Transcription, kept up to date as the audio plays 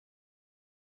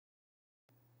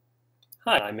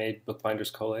Hi, I made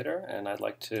Bookbinders Collator and I'd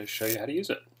like to show you how to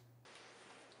use it.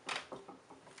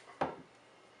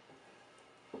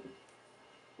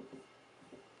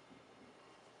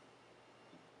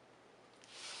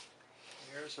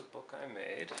 Here's a book I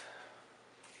made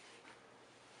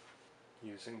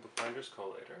using Bookbinders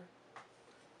Collator.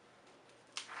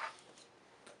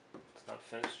 It's not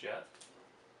finished yet.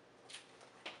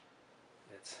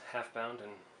 It's half bound in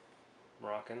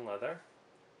Moroccan leather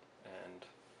and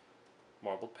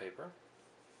marbled paper.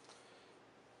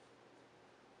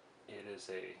 It is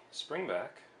a springback,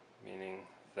 meaning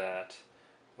that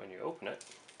when you open it,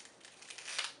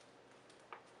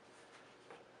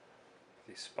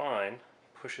 the spine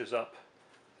pushes up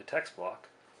the text block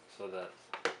so that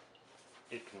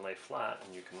it can lay flat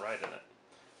and you can write in it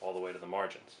all the way to the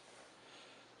margins.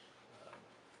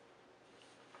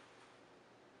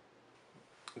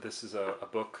 This is a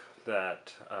book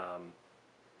that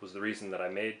was the reason that I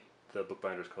made the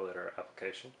Bookbinders Collator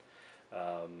application.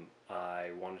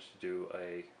 I wanted to do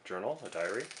a journal, a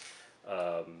diary,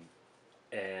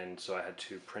 and so I had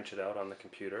to print it out on the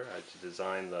computer. I had to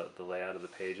design the layout of the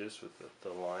pages with the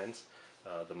lines,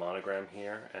 the monogram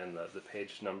here, and the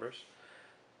page numbers.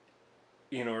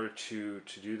 In order to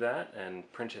do that and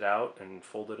print it out and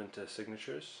fold it into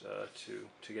signatures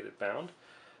to get it bound,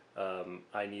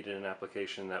 I needed an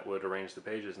application that would arrange the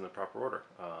pages in the proper order,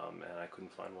 and I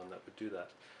couldn't find one that would do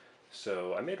that.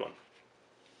 So I made one.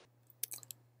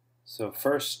 So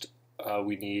first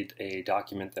we need a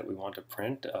document that we want to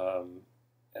print.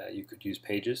 You could use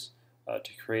Pages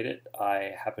to create it.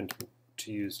 I happened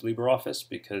to use LibreOffice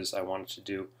because I wanted to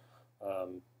do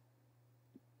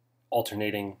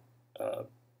alternating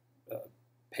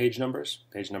page numbers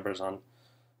on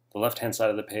the left-hand side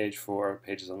of the page for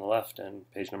pages on the left and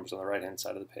page numbers on the right-hand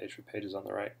side of the page for pages on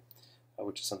the right,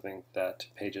 which is something that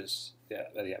Pages,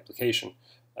 the application,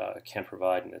 can't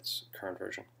provide in its current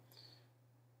version.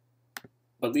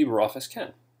 But LibreOffice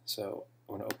can. So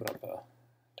I'm going to open up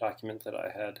a document that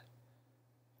I had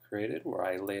created where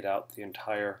I laid out the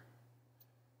entire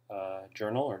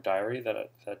journal or diary that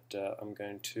I'm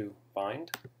going to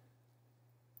bind.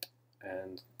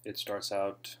 And it starts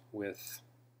out with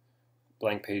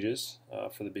blank pages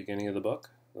for the beginning of the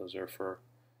book. Those are for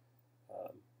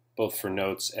both for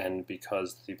notes and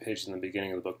because the pages in the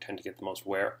beginning of the book tend to get the most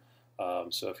wear.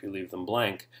 So if you leave them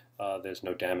blank, there's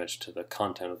no damage to the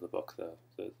content of the book,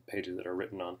 the pages that are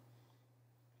written on.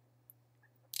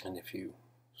 And if you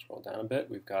scroll down a bit,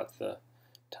 we've got the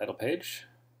title page.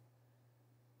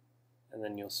 And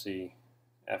then you'll see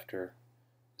after,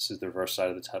 this is the reverse side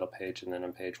of the title page, and then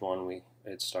on page 1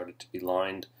 it started to be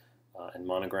lined and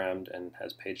monogrammed and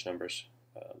has page numbers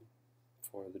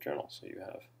for the journal. So you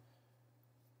have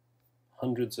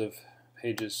hundreds of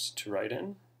pages to write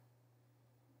in.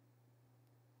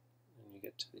 And you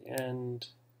get to the end,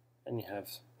 and you have,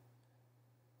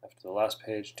 after the last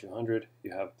page, 200,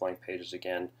 you have blank pages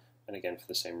again, and again for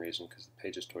the same reason, because the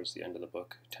pages towards the end of the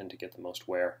book tend to get the most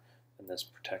wear, and this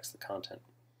protects the content.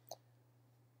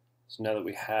 So now that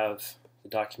we have the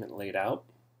document laid out,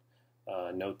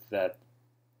 note that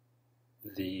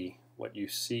what you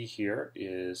see here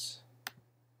is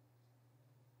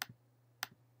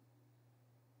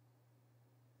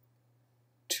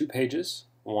two pages,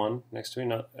 one next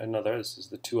to another. This is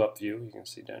the 2-up view you can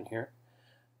see down here.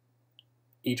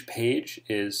 Each page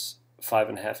is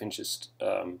 5.5 inches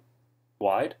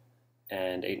wide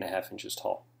and 8.5 inches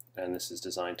tall, and this is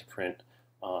designed to print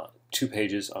 2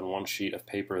 pages on one sheet of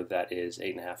paper that is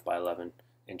 8.5 by 11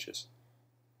 inches.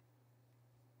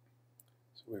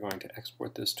 So we're going to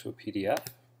export this to a PDF.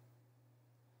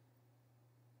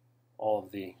 All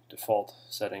of the default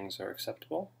settings are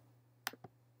acceptable.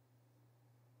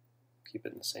 Keep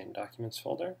it in the same documents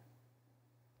folder.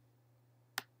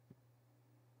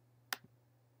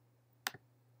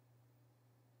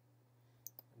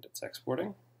 And it's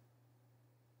exporting.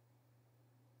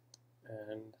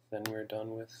 And then we're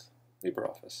done with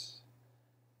LibreOffice.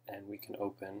 And we can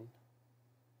open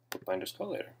Bookbinders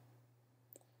Collator.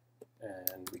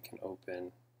 And we can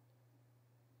open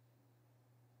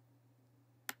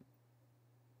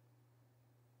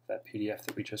that PDF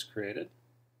that we just created.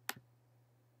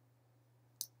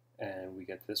 And we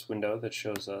get this window that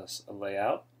shows us a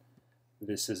layout.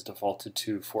 This is defaulted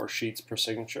to 4 sheets per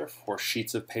signature, 4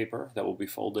 sheets of paper that will be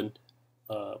folded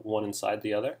one inside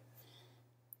the other.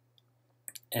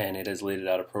 And it is laid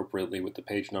out appropriately with the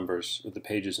page numbers, with the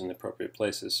pages in the appropriate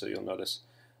places. So you'll notice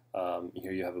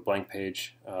here you have a blank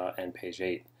page and page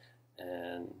 8,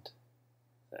 and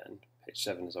then page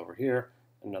 7 is over here,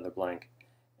 another blank,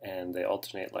 and they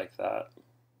alternate like that.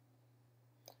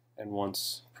 And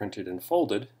once printed and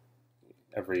folded,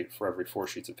 for every 4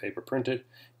 sheets of paper printed,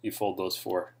 you fold those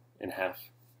 4 in half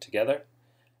together,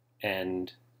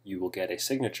 and you will get a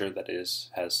signature that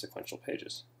has sequential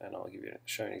pages. And I'll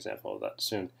show you an example of that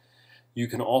soon. You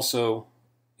can also,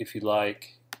 if you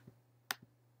like,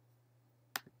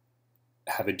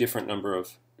 have a different number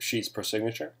of sheets per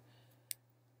signature.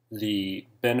 The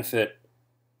benefit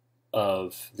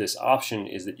of this option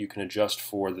is that you can adjust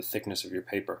for the thickness of your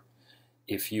paper.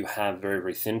 If you have very,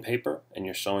 very thin paper and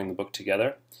you're sewing the book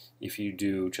together, if you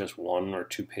do just 1 or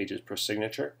 2 pages per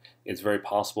signature, it's very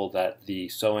possible that the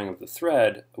sewing of the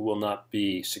thread will not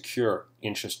be secure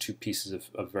in just 2 pieces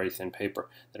of very thin paper,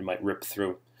 that it might rip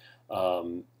through.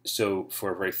 So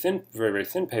for a very, very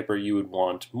thin paper, you would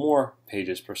want more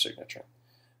pages per signature.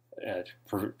 It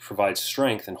provides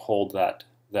strength and hold that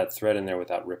thread in there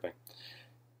without ripping.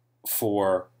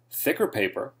 For thicker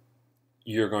paper,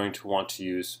 you're going to want to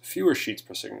use fewer sheets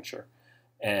per signature,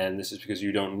 and this is because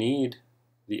you don't need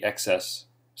the excess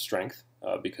strength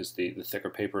because the thicker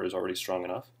paper is already strong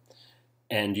enough,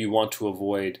 and you want to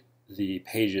avoid the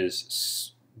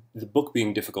book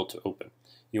being difficult to open.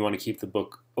 You want to keep the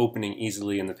book opening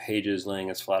easily and the pages laying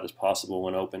as flat as possible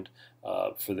when opened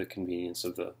for the convenience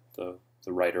of the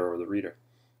writer or the reader.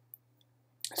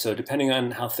 So depending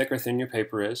on how thick or thin your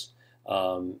paper is,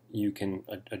 you can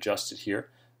adjust it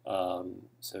here.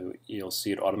 So you'll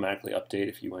see it automatically update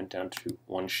if you went down to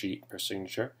 1 sheet per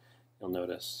signature. You'll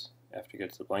notice after you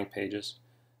get to the blank pages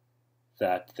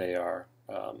that they've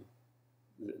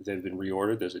been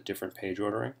reordered. There's a different page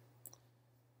ordering,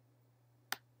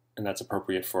 and that's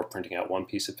appropriate for printing out 1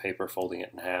 piece of paper, folding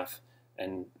it in half,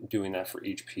 and doing that for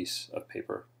each piece of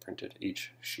paper printed,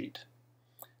 each sheet.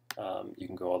 You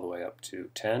can go all the way up to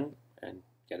 10 and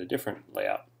get a different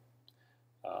layout.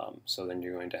 So then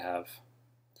you're going to have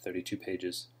 32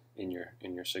 pages in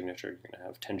your signature. You're going to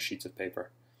have 10 sheets of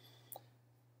paper.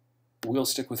 We'll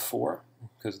stick with 4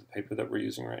 because of the paper that we're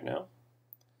using right now.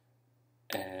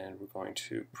 And we're going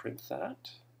to print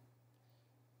that.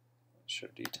 Show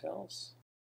details.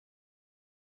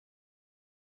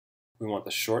 We want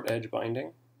the short edge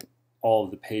binding. All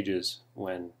of the pages,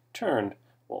 when turned,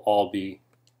 will all be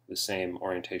the same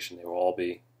orientation. They will all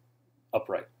be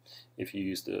upright. If you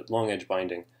use the long edge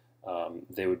binding,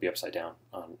 they would be upside down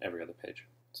on every other page.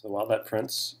 So while that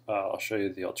prints, I'll show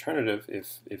you the alternative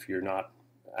if you're not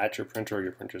at your printer or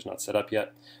your printer's not set up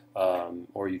yet,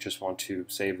 or you just want to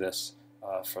save this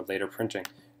for later printing.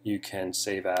 You can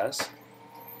save as.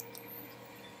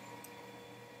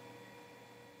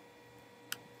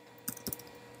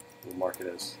 We'll mark it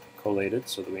as collated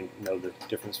so that we know the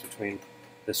difference between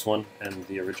this one and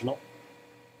the original.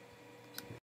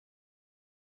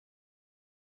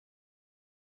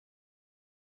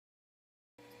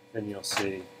 Then you'll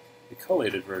see the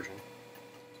collated version,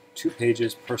 2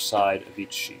 pages per side of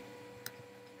each sheet.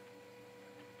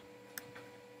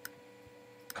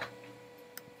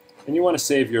 And you want to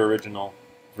save your original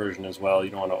version as well.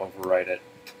 You don't want to overwrite it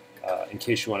in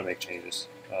case you want to make changes.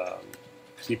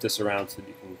 Keep this around so that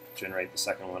you can generate the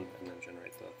second one and then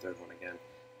generate the third one again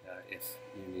if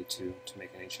you need to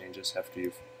make any changes after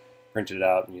you've printed it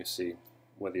out and you see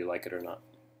whether you like it or not.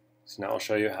 So now I'll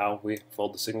show you how we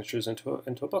fold the signatures into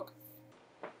a book.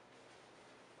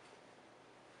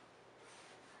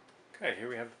 Okay, here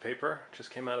we have the paper. Just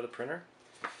came out of the printer,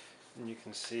 and you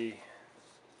can see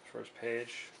the first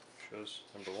page shows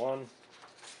number 1, and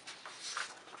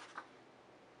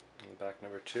the back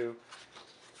number 2.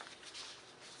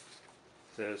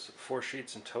 There's 4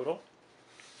 sheets in total,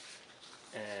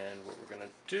 and what we're going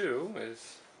to do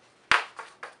is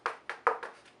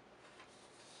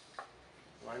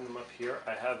line them up here.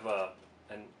 I have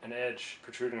an edge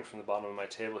protruding from the bottom of my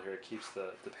table here. It keeps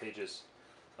the page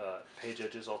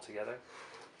edges all together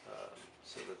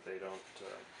so that they don't,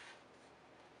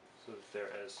 so that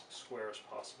they're as square as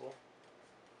possible.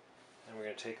 And we're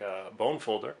going to take a bone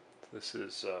folder. This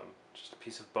is just a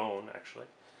piece of bone, actually.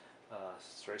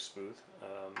 It's very smooth,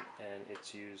 and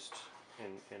it's used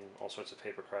in all sorts of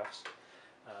paper crafts.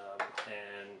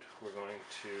 And we're going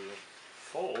to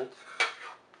fold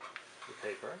the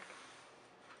paper.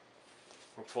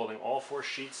 We're folding all 4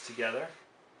 sheets together,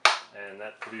 and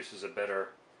that produces a better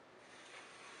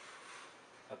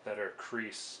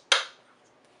crease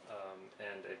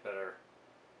and a better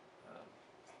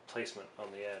placement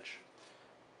on the edge.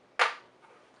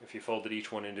 If you folded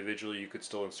each one individually, you could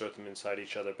still insert them inside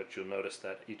each other, but you'll notice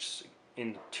that each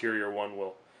interior one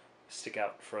will stick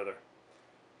out further.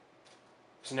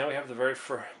 So now we have the very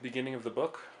beginning of the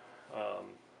book,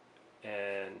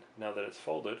 and now that it's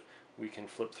folded, we can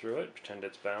flip through it, pretend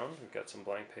it's bound. We've got some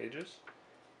blank pages,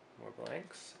 more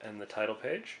blanks, and the title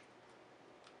page.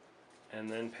 and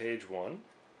then page 1, and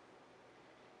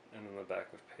then the back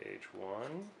of page 1,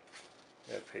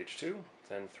 we have page 2,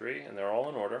 then 3, and they're all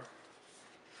in order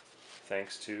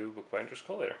thanks to Bookbinders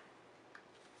Collator.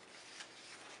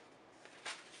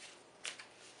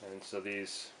 And so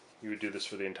these, you would do this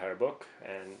for the entire book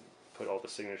and put all the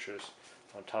signatures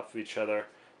on top of each other,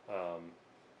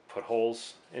 put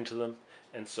holes into them,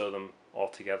 and sew them all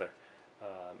together.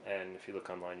 And if you look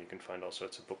online, you can find all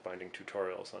sorts of bookbinding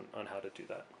tutorials on how to do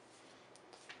that.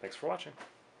 Thanks for watching.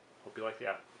 Hope you like the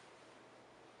app.